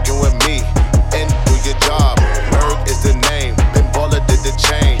 Check in with me and do your job. Berg is the name, Ben Baller did the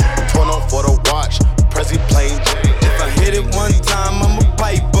chain. Torno for the watch, Prezi plain Jane. If I hit it one time, I'm a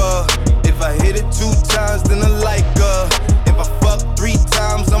piper. If I hit it 2 times, then I like her. If I fuck 3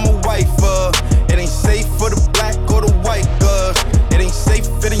 times, I'm a wifer. It ain't safe for the black or the white girl. It ain't safe,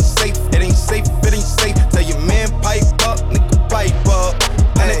 it ain't safe, it ain't safe, it ain't safe. Tell your man pipe up, nigga pipe up.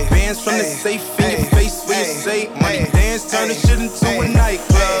 100 bands from the safe in your face where you say money dance, turn this shit into a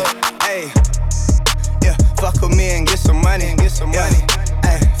nightclub. Hey, yeah, fuck with me and get some money, and get some money.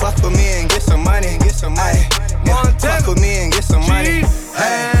 Hey, fuck with me and get some money, and get some money. Yeah, fuck with me and get some money.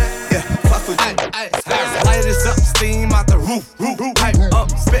 Hey, yeah, fuck with me. Light is up, steam out the roof, pipe up,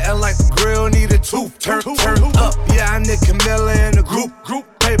 spitting like the grill need a tooth. Turn up, yeah, I need Camilla in the group.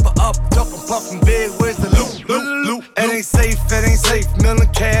 Paper up, talking puffin' big, where's the loot? It ain't safe, it ain't safe. Million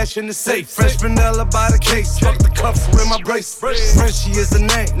cash in the safe. Fresh vanilla by the case. Fuck the cuffs with my brace. Frenchie is the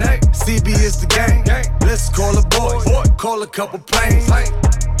name. CB is the gang. Let's call a boy. Call a couple planes.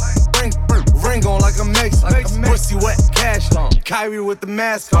 Ring on like a mace. Pussy wet, cash on. Kyrie with the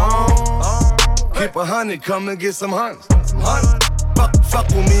mask on. Keep 100, come and get some hunts. Fuck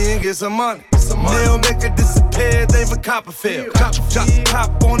with me and get some money. They'll make it disappear, they for Copperfield.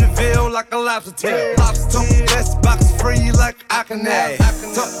 Chop on the veil like a lobster tail. Talk best box free like I can have.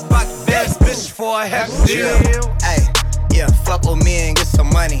 Talk about the best bitch for a half deal. Hey, yeah, fuck with me and get some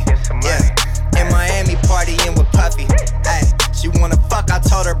money. Yeah, in Miami partying with Puffy. Hey, she wanna fuck, I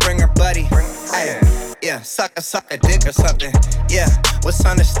told her bring her buddy. Hey, yeah, suck a dick or something. Yeah, what's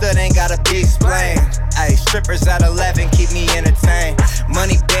understood ain't gotta be explained. Hey, strippers at 11 keep me entertained.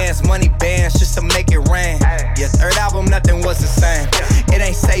 Money bands, just to make it rain. Yeah, third album, nothing was the same. It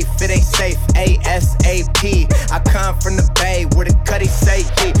ain't safe, ASAP. I come from the Bay where the cutty say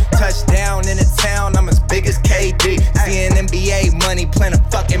G. Touchdown in the town, I'm as big as KD. Seeing NBA money, playing a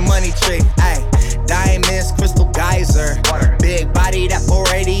fucking money tree. Ay, diamonds, crystal geyser. Big body, that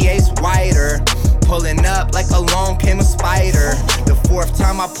 488's wider. Pulling up like along came a spider. The 4th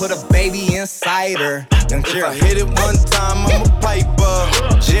time I put a baby inside her. If I hit it 1 time, I'm a piper.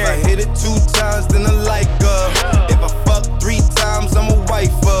 If I hit it 2 times, then I like her. If I fuck 3 times, I'm a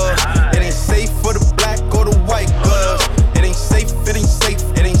wifer. It ain't safe for the black or the white girls. It ain't safe, it ain't safe,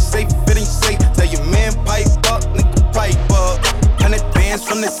 it ain't safe, it ain't safe. Tell your man pipe up, nigga pipe up. 100 bands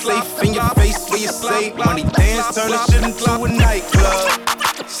from the safe in your face where you say money dance, turn this shit into a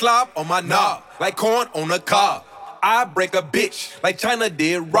nightclub. Slop on my knob, like corn on a cob. I break a bitch like China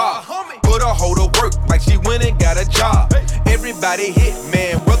did Rob. Put her hoe to work like she went and got a job. Everybody hit,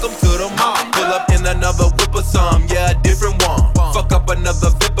 man, welcome to the mob. Pull up in another whip or some, yeah, a different one. Fuck up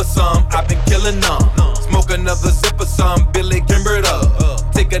another vip or some, I've been killing them. Smoke another zip or some, Billy Kimbered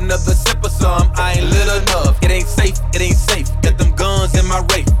up. Take another sip or some, I ain't lit enough. It ain't safe, got them guns in my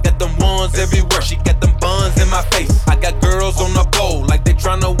race. Got them ones everywhere, she got them buns in my face. I got girls on the pole like they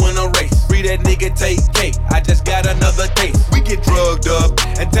tryna win a race. nigga take cake. I just got another taste. We get drugged up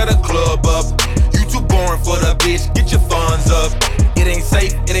and tear the club up. You too boring for the bitch, get your funds up. It ain't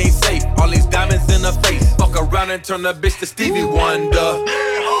safe, it ain't safe. All these diamonds in the face. Fuck around and turn the bitch to Stevie Wonder.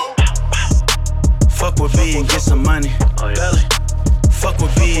 Fuck with B and get some money. Fuck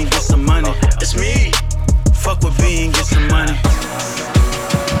with B and get some money. It's me. Fuck with B and get some money.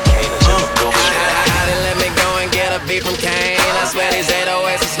 Let me go and get a beat from Kane. I swear these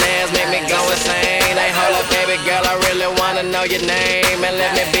 808s and snares make me go insane. Hey, hold up, baby girl, I really wanna know your name. And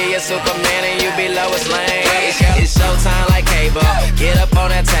let me be your Superman and you be Lois Lane. It's showtime like cable. Get up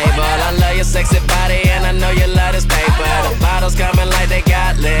on that table. I love your sexy body and I know you love this paper. The bottles coming like they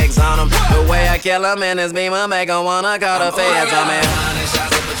got legs on them. The way I kill them in this beamer make them wanna call the feds on me. 100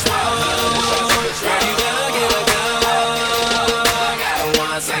 shots of Patrón. You better get a gun. And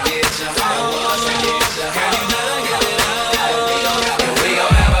once I get you, girl, you better give it up. And we gon'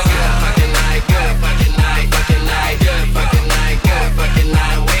 have a good fucking night, good fucking night, fucking night, good fucking night, good fucking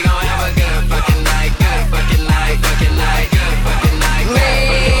night. We gon' have a good fucking night, good fucking night, fucking night, good fucking night.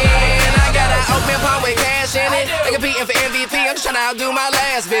 Man, I got an open palm with cash in it. They competing for MVP, I'm just tryna outdo my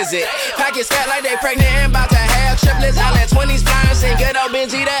last visit. Pockets fat like they pregnant and about to have triplets. I let 20s fly and sing good old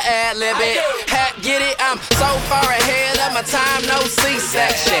Benji to ad-lib it. Hat, get it, I'm so far ahead of my time, no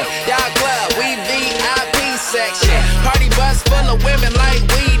C-section. Y'all club, we VIP section. Party bus full of women like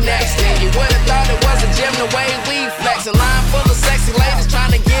we next. And you would've thought it was a gym the way we flexin'. Line full of sexy ladies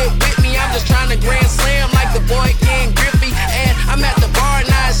trying to get with me. I'm just trying to grand slam like the boy King Griffey. And I'm at the bar,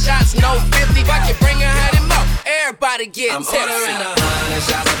 9 shots, no 50. If I can bring 100 more, everybody get tipsy. I'm ordering 100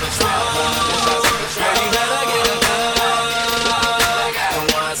 shots of Patrón. Girl, you better get a gun.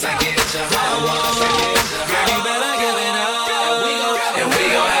 And once I get you, girl, you better give it up. And we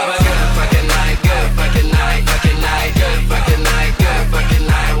gon' have a good fucking night, good fucking night, fucking night, good fucking night, good fucking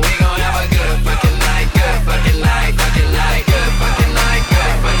night. We gon' have a good fucking night, good fucking night, fucking night, good fucking night,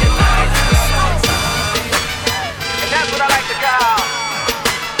 good fucking night. And that's what I like to call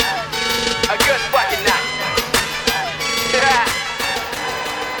a good fucking night.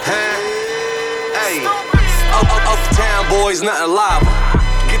 Hey, uptown boys, nothing live.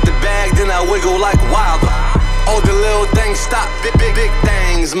 Get the bag, then I wiggle like Wilder. All the little things stop, big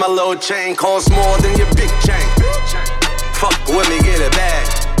things. My little chain costs more than your big chain. Fuck with me, get it bag.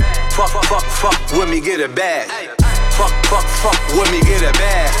 Fuck with me, get it bag. Fuck with me, get it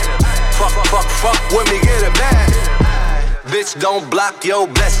bag. Fuck with me, get it bag. Bitch, don't block your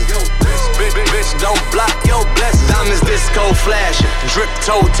blessings. Bitch, don't block your blessings. Diamonds disco flashing, drip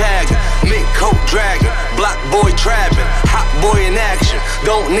toe tagging, mink coat dragging, block boy trapping, hot boy in action.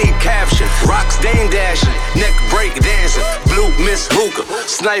 Don't need caption. Rocks dame dashing, neck break dancing, blue miss hookah,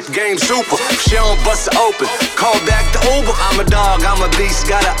 snipe game super. She don't bust it open, call back the Uber. I'm a dog, I'm a beast,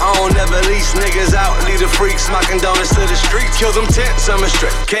 gotta own, never lease. Niggas out, lead the freaks, smocking donuts to the streets. Kill them tents, I'm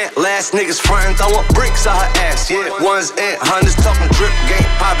straight. Can't last, niggas frontin', throwin' bricks on her ass. Yeah, ones and hundreds, talking drip game,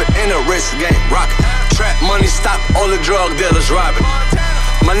 poppin' in a wrist game, rockin'. Trap money, stop all the drug dealers robbing.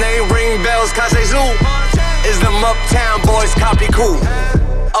 My name ring bells, Kase Zoo. Is them uptown boys, copy cool.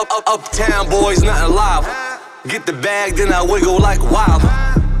 Uptown boys, nothing live. Get the bag, then I wiggle like Wilder.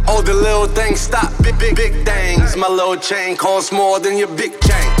 All the little things stop, big things. My little chain costs more than your big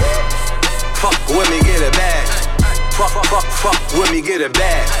chain. Fuck with me, get it bag. Fuck with me, get it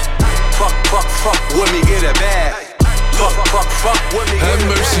bag. Fuck with me, get it bag. Fuck with me, get it bag. Have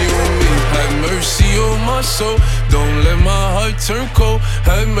mercy on me, have mercy on my soul. Don't let my heart turn cold.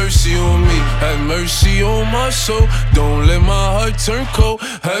 Have mercy on me, have mercy on my soul. Don't let my heart turn cold.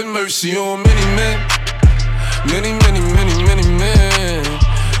 Have mercy on many men, many men.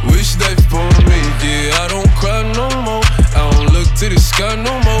 Wish they for me, yeah, I don't cry no more. I don't look to the sky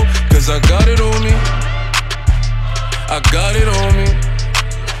no more. Cause I got it on me, I got it on me,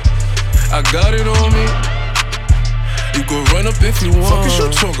 I got it on me. You can run up if you want. Fuck is you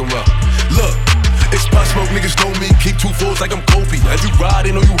talking about? Look, it's Pop Smoke, niggas know me. Keep 2 4s like I'm Kobe. As you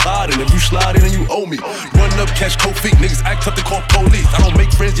riding or you hiding, if you sliding and you owe me. Run up, catch cold feet, niggas act tough to call police. I don't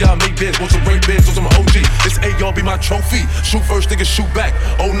make friends, yeah, I make bands. Want some rain bands or some OG. This AR be my trophy. Shoot first, niggas shoot back.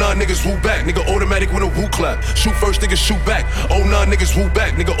 Oh nah, niggas woo back. Nigga automatic with a woo clap. Shoot first, niggas shoot back. Oh nah, niggas woo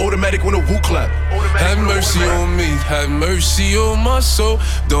back. Nigga automatic with a woo clap. Have mercy on me, have mercy on my soul.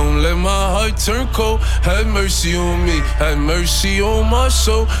 Don't let my heart turn cold. Have mercy on me, have mercy on my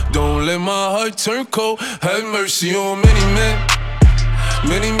soul. Don't let my heart turn cold. Have mercy on many men,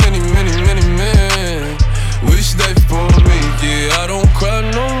 many men. Wish they for me, yeah, I don't cry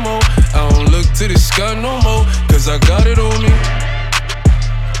no more. I don't look to the sky no more. Cause I got it on me,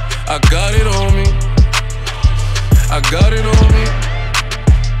 I got it on me, I got it on me.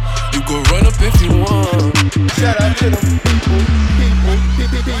 You can run up if you want. Shout out to them people.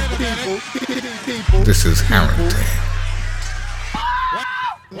 This is Harrington.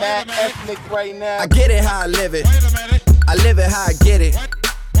 Mad ethnic right now. I get it how I live it. I live it how I get it.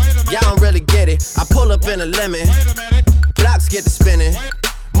 Y'all don't really get it. I pull up in a lemon. Blocks get to spinning.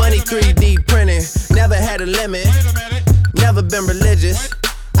 Money 3D printing. Never had a limit. Never been religious.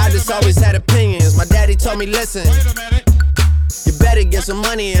 I just always had opinions. My daddy told me, listen, you better get some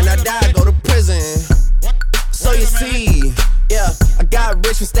money and I die, go to prison. So you see, yeah, I got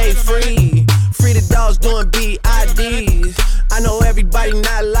rich and stayed free. Free the dogs doing BIDs. I know everybody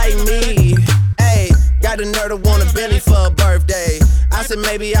not like me. Ayy, got the nerve to want a Bentley for a birthday. I said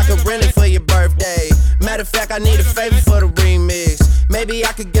maybe I could rent it for your birthday. Matter of fact, I need a favor for the remix. Maybe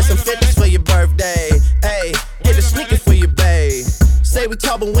I could get some 50s for your birthday. Ayy, get a sneaker for your bae. Say we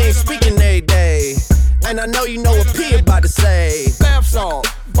talk but we ain't speaking every day. And I know you know what P about to say. Bath salt,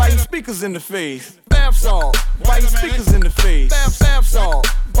 why you speakers in the face? Bath salt, why you speakers in the face? Bath salt,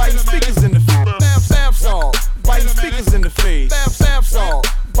 why you speakers in the face? Bath salt, why you speakers in the face? Bath salt,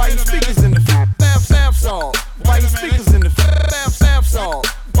 why you speakers in the face? Bath salt, why you speakers in the face? Bath salt,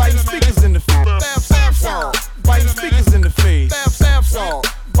 why you speakers in the face? Bath salt, why you speakers in the face? Bath salt,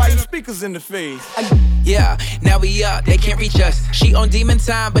 why you speakers in the face? Yeah, now we up, they can't reach us. She on demon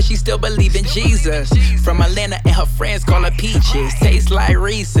time, but she still believe in Jesus. From Atlanta and her friends call her peaches. Tastes like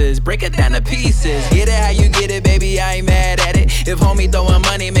Reese's, break it down to pieces. Get it how you get it, baby, I ain't mad at it. If homie throwing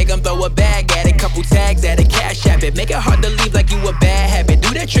money, make him throw a bag at it. Couple tags at it, cash app it. Make it hard to leave like you a bad habit.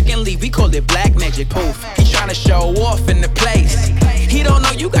 Do that trick and leave, we call it black magic, poof. He tryna show off in the place. He don't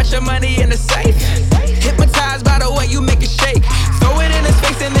know you got your money in the safe. Hypnotized by the way you make it shake. Throw it in his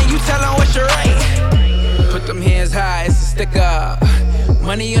face and then you tell him what's your rate. Put them hands high, it's a sticker.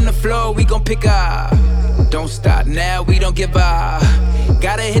 Money on the floor, we gon' pick up. Don't stop now, we don't give up.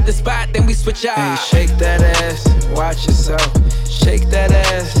 Gotta hit the spot, then we switch up. Hey, shake that ass, watch yourself. Shake that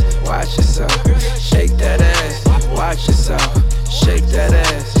ass, watch yourself. Shake that ass, watch yourself. Shake that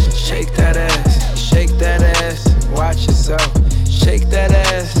ass, shake that ass. Shake that ass, watch yourself. Shake that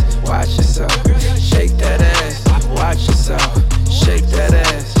ass, watch yourself. Shake that ass, watch yourself. Shake that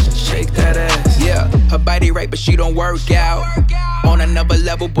ass, shake that ass. Yeah, her body right, but she don't work out. On another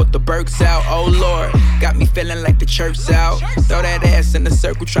level, but the Burks out. Oh Lord, got me feeling like the church's out. Throw that ass in the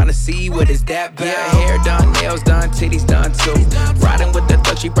circle, tryna see what is that about. Yeah, hair done, nails done, titties done too. Riding with the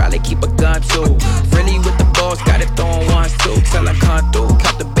thug, she probably keep a gun too. Really with the boss, got it throwing ones too. Tell her come through,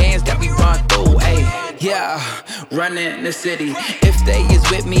 count the bands that we run through. Ayy. Yeah, running the city. If they is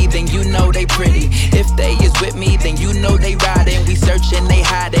with me, then you know they pretty. If they is with me, then you know they riding. We searching, they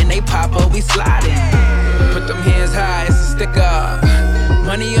hiding, they pop up, we sliding. Put them hands high, it's a sticker.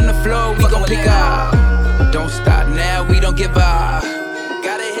 Money on the floor, we gon' pick up. Don't stop now, we don't give up.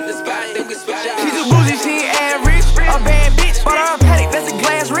 Gotta hit the spot, then we switch up. She's a bougie, she ain't average. A bad bitch, but her paddock, that's a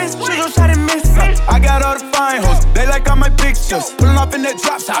glass wrist. She gon' try to miss her. I got all the fine hoes, they like all my pictures. Pullin' up in that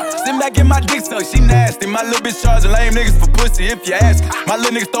drop top, sitting back in my dick suck. She nasty, my little bitch charging lame niggas for pussy if you ask. My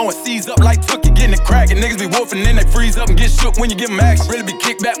little niggas throwing C's up like Tookie, getting it crackin'. Niggas be wolfing, then they freeze up and get shook when you give them action. I really be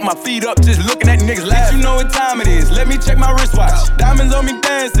kicked back with my feet up, just looking at niggas laugh. You know what time it is, let me check my wristwatch. Diamonds on me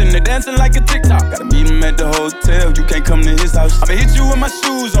dancing, they dancing like a TikTok. Gotta meet him at the hotel, you can't come to his house. I'ma hit you with my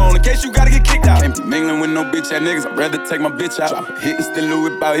shoes on, in case you gotta get kicked out. Can't be mingling with no bitch ass niggas, I'd rather take my bitch out. Drop a hit and still a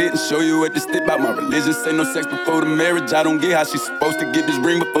whip out, hit and show you what this dip out. My religion say no sex before the marriage. I don't get how she's supposed to get this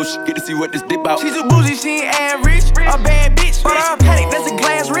ring before she get to see what this dip out. She's a bougie, she ain't average. A bad bitch, but her paddock, that's a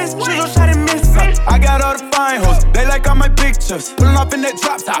glass wrist. She gon' try to miss her. I got all the fine hoes, they like all my pictures. Pullin' up in that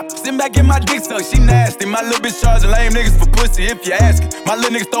drop top, sitting back in my dick suck. She nasty, my little bitch charging lame niggas for pussy if you askin'. My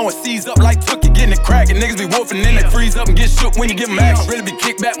little niggas throwing C's up like Tookie, getting it crackin'. Niggas be wolfing, then they freeze up and get shook when you give them action. Really be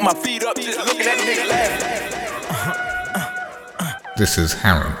kicked back with my feet up, just looking at the nigga laughing. This is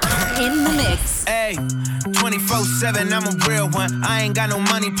Harrington. In the mix. Hey, 24/7, I'm a real one. I ain't got no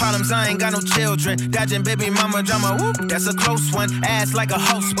money problems, I ain't got no children. Dodging baby mama drama, whoop, that's a close one. Ass like a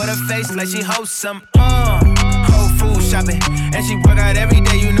host, but her face like she hosts some. Whole food shopping, and she work out every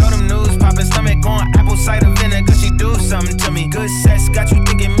day. You know them news popping, stomach on apple cider vinegar. She do something to me. Good sex got you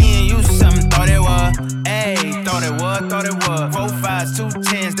thinking me and you something. Thought it was, ayy, thought it was. 4 5s, 2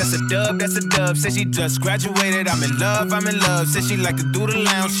 10s, that's a dub, that's a dub. Said she just graduated, I'm in love. Said she like to do the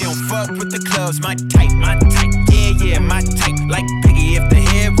lounge, she don't fuck with the clubs. My type, yeah, my type. Like Piggy, if the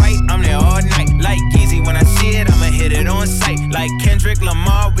head right, I'm there all night. Like Yeezy, when I see it, I'ma hit it on sight. Like Kendrick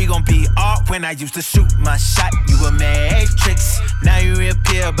Lamar, we gon' be off. When I used to shoot my shot, you a matrix. Now you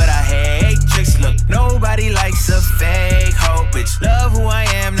reappear, but I hate tricks. Look, nobody likes a fake hoe, bitch. Love who I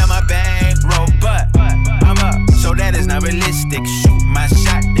am, not my bankroll. But I'm up, so that is not realistic. Shoot my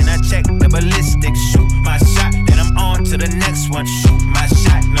shot, then I check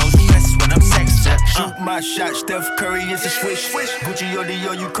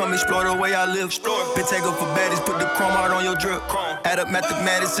come explore the way I live. Been take up for baddies, put the chrome out on your drip. Add up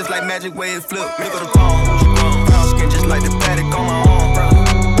mathematics, just like magic way it flip. Nigga the phone, brown skin just like the paddock on my arm.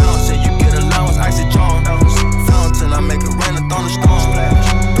 Brown shit, you get allowance, icy charm. Fountain, I make it rain, a thunderstorm.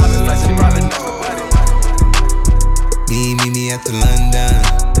 Private flights and private never. Meet me at the London.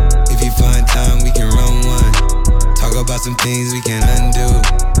 If you find time, we can run one. Talk about some things we can undo.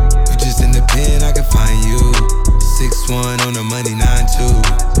 You just in the pen, I can find you. 6'1" on the money,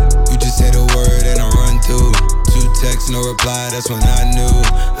 9'2". You just say the word and I run through. 2 texts, no reply, that's when I knew.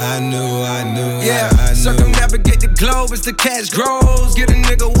 Yeah, circumnavigate the globe as the cash grows. Get a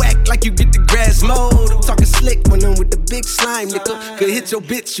nigga whack like you get the grass mowed. I'm talking slick when I'm with the big slime, nigga. Could hit your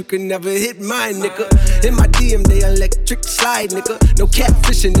bitch, you can never hit mine, nigga. In my DM, they electric slide, nigga. No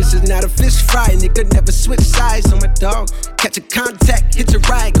catfishing, this is not a fish fry, nigga. Never switch sides on my dog. Catch a contact, hit your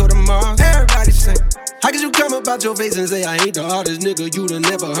ride, go to Mars. Everybody sing. How could you come about your face and say I ain't the hardest nigga you'd have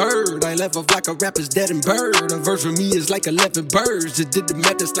never heard? I left off like a rapper's dead and bird. A verse for me is like 11 birds. Just did the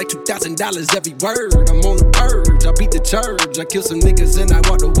math, it's like $2,000 every word. I'm on the purge, I beat the church. I killed some niggas and I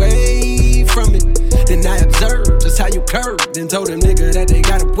walked away from it. Then I observed just how you curved and told them nigga that they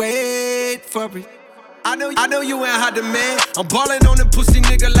gotta wait for it. I know you ain't hot demand. I'm ballin' on the pussy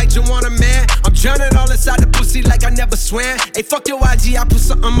nigga like Joanna, man. I'm drowning all inside the pussy like I never swam. Hey, fuck your IG, I put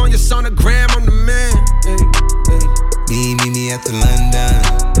something on your sonogram. I'm the man. Meet me at the London.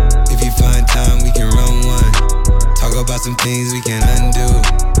 If you find time, we can run one. Talk about some things we can undo.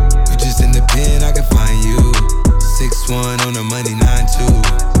 You just in the pen, I can find you. 6'1" on the money,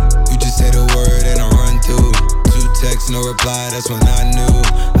 9'2". You just say the word and I run through. 2 texts, no reply, that's when I knew,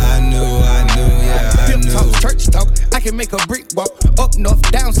 yeah, I knew. Talk, church talk, I can make a brick walk. Up north,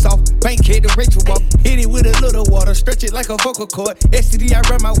 down south, Bankhead to Rachel walk. Hit it with a little water, stretch it like a vocal cord. STD, I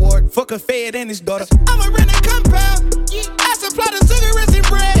run my ward, fuck a fed and his daughter. I'ma rent a compound, I supply the cigarettes and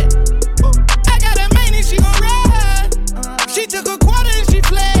bread. I got a main and she gon' ride. She took a quarter and she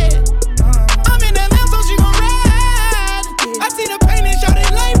fled. I'm in the lamb so she gon' ride. I see the pain and shot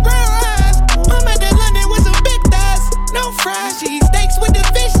it like brown eyes. I'm at that London with some big thighs. No fries, cheese steaks with the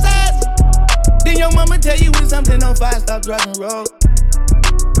fish size. Then your mama tell you when something on fire, stop driving road.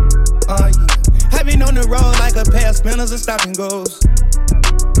 Yeah. I been on the road like a pair of spinners and stop and goes.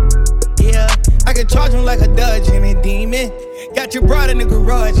 Yeah, I can charge him like a Dodge and a demon. Got your broad in the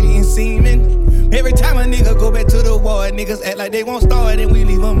garage, he ain't seeming. Every time a nigga go back to the war, niggas act like they won't start and we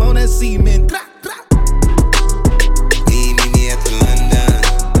leave them on a semen.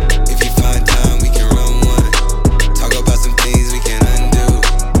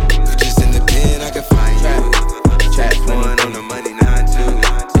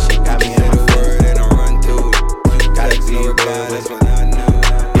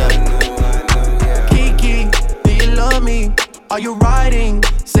 Are you riding?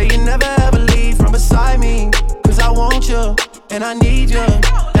 Say you never ever leave from beside me. Cause I want you, and I need you.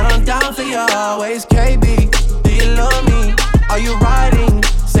 And I'm down for you always, KB. Do you love me? Are you riding?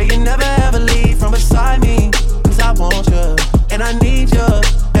 Say you never ever leave from beside me. Cause I want you, and I need you.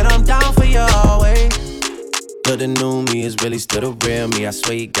 And I'm down for you always. But the new me is really still the real me. I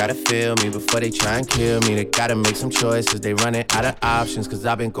swear you gotta feel me before they try and kill me. They gotta make some choices, they running out of options. Cause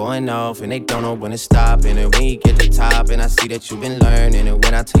I've been going off and they don't know when to stop. And when you get to the top and I see that you've been learning. And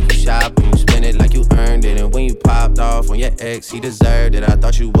when I take you shopping, you spend it like you earned it. And when you popped off on your ex, he deserved it. I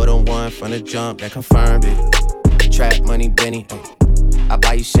thought you would've won from the jump, that confirmed it. Trap money, Benny, I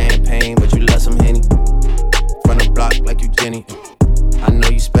buy you champagne, but you love some Henny. From the block like you Jenny. I know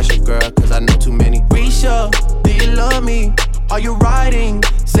you special, girl, cause I know too many. Risha, do you love me? Are you riding?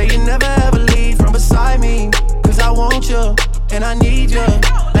 Say you never ever leave from beside me. Cause I want you, and I need you.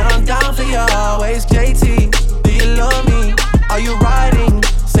 And I'm down for you always, JT. Do you love me? Are you riding?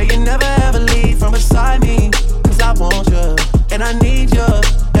 Say you never ever leave from beside me. Cause I want you, and I need you.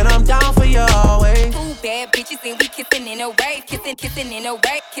 And I'm down for you always. Two bad bitches and we kissing in a wave. Kissing in a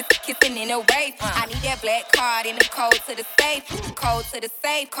wave. Kissing in a wave. I need that black card and the code to the safe. Code to the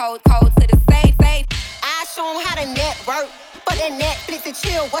safe. Code to the safe. I show 'em how to network. For that Netflix and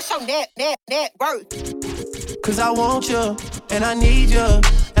chill, what's your net worth? Cause I want you, and I need you.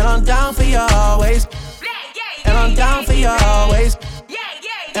 And I'm down for you always. And I'm down for you always.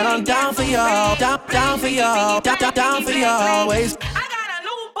 And I'm down for you, down for you, down for you always.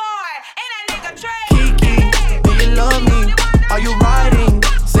 Kiki, do you love me? Are you riding?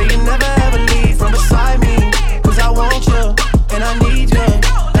 Say you never ever leave from beside me. Cause I want you, and I need you.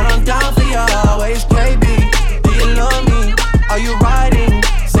 And I'm down for you always, baby. Do you love me? Are you riding?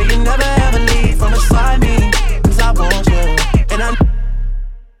 Say you never ever leave from beside me. Cause I want you, and I...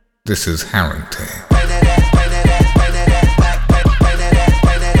 This is Harrington. Bring that ass back.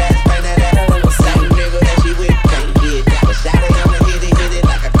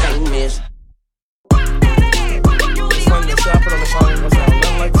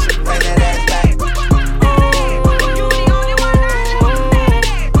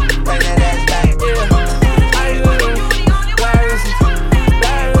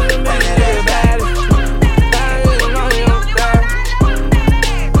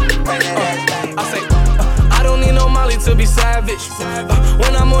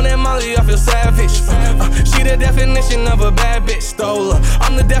 When I'm on that Molly, I feel savage. She the definition of a bad bitch, stole her.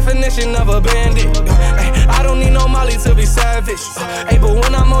 I'm the definition of a bandit. I don't need no Molly to be savage. But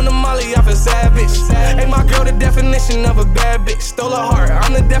when I'm on the Molly, I feel savage. My girl, the definition of a bad bitch, stole her heart.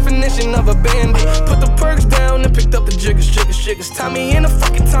 I'm the definition of a bandit. Put the perks down and picked up the jiggers. Tommy in the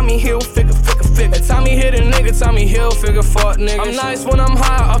fucking Tommy Hilfiger. Tommy hit a nigga, Tommy Hilfiger, fuck niggas. I'm nice when I'm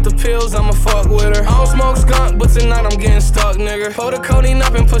high off the pills, I'ma fuck with her. I don't smoke skunk, but tonight I'm getting stuck, nigga. Pull the codeine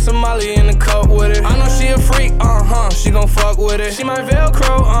up and put some Molly in the cup with it. I know she a freak, she gon' fuck with it. She my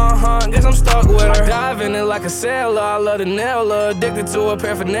Velcro, guess I'm stuck with her. Dive in it like a sailor, I love to nail her. Addicted to her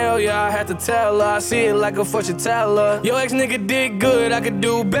paraphernalia, I had to tell her. I see it like a fortune teller. Yo ex-nigga did good, I could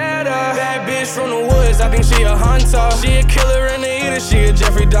do better. Bad bitch from the woods, I think she a hunter. She a killer and a eater, she a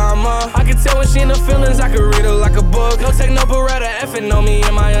Jeffrey Dahmer. I can tell when she in the feelings, I can read her like a book. No take no beretta, effing on me,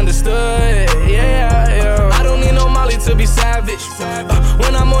 am I understood? Yeah. I don't need no Molly to be savage.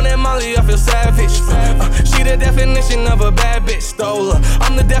 When I'm on that Molly, I feel savage. She the definition of a bad bitch, stole her.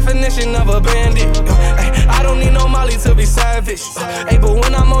 I'm the definition of a bandit. I don't need no Molly to be savage. But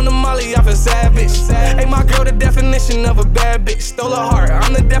when I'm on the Molly, I feel savage. My girl, the definition of a bad bitch, stole her heart.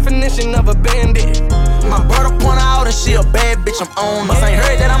 I'm the definition of a bandit. My brother point her out and she a bad bitch, I'm on her. Ain't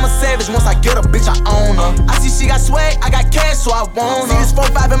heard that I'm a savage, once I get a bitch, I own her. I see she got swag, I got cash, so I want her. See this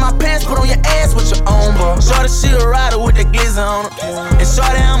 4-5 in my pants, put on your ass with your own, bro. Shorty, she a rider with that glizzy on her. And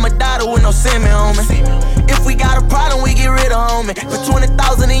shorty, I'm a daughter with no semen on me. If we got a problem, we get rid of homie. Put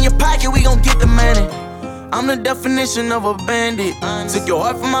 20,000 in your pocket, we gon' get the money. I'm the definition of a bandit. Took your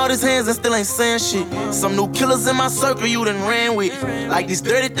heart from out his hands and still ain't saying shit. Some new killers in my circle you done ran with. Like this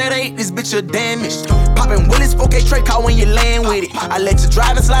 30-38, this bitch are damaged. Poppin' Willis, 4K Trey car when you land with it. I let you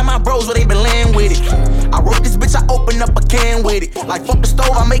drive and slide my bros where they been laying with it. I wrote this bitch, I open up a can with it. Like fuck the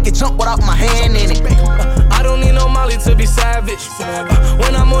stove, I make it jump without my hand in it. I don't need no Molly to be savage.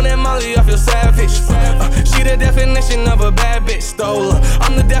 When I'm on that Molly, I feel savage. She the definition of a bad bitch, stole her.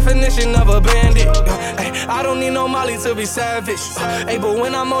 I'm the definition of a bandit. I don't need no Molly to be savage. But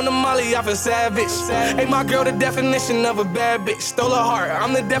when I'm on the Molly, I feel savage. My girl, the definition of a bad bitch, stole her heart.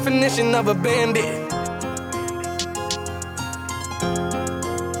 I'm the definition of a bandit.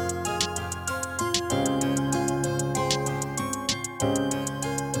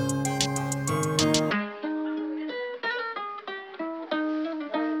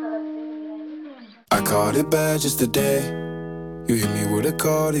 I caught it bad just today. You hit me with a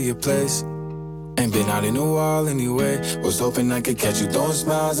call to your place. Ain't been out in a while anyway. Was hoping I could catch you throwing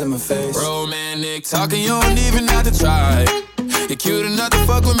smiles in my face. Romantic talking, you don't even have to try. You're cute enough to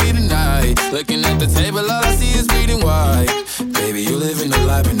fuck with me tonight. Looking at the table, all I see is bleeding white. Baby, you living the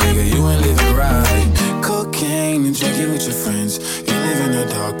life, but nigga, you ain't living right. Cocaine and drinking with your friends. You live in the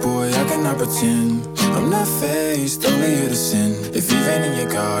dark, boy, I cannot pretend. I'm not faced, only here to sin. If you've been in your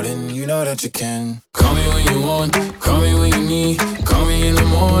garden, you know that you can. Call me when you want, call me when you need. Call me in the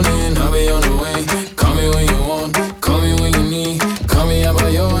morning, I'll be on the way. Call me when you want, call me when you need. Call me out by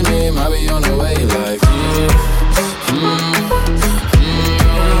your name, I'll be on the way. Like,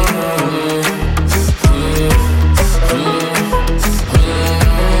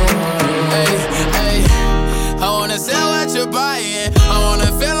 I wanna sell what you're buying. I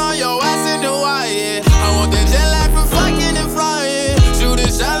wanna feel on your ass in Hawaii. I want the jet lag from fucking and flying. Shoot a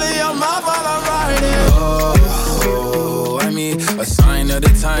shot in your mouth while I'm riding. Oh, I mean, a sign of the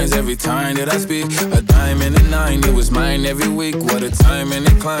times every time that I speak. A dime and a nine, it was mine every week. What a time and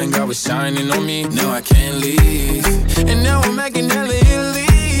a climb, God was shining on me. Now I can't leave, and now I'm making hella Italy.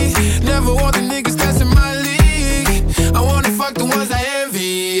 Never want the niggas that's in my league. I wanna fuck the ones I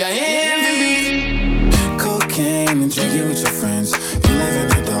envy. I envy. Cocaine and drinking with your friends. You live in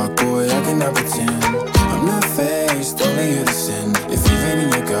the dark, boy, I cannot pretend. I'm not faced, only here to sin. If you've been in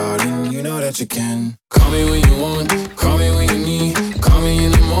your garden, you know that you can. Call me when you want, call me when you need. Call me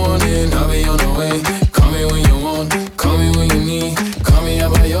in the morning, I'll be on the way. Call me when you want, call me when you need. Call me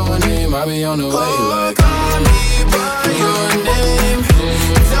out by your name, I'll be on the way.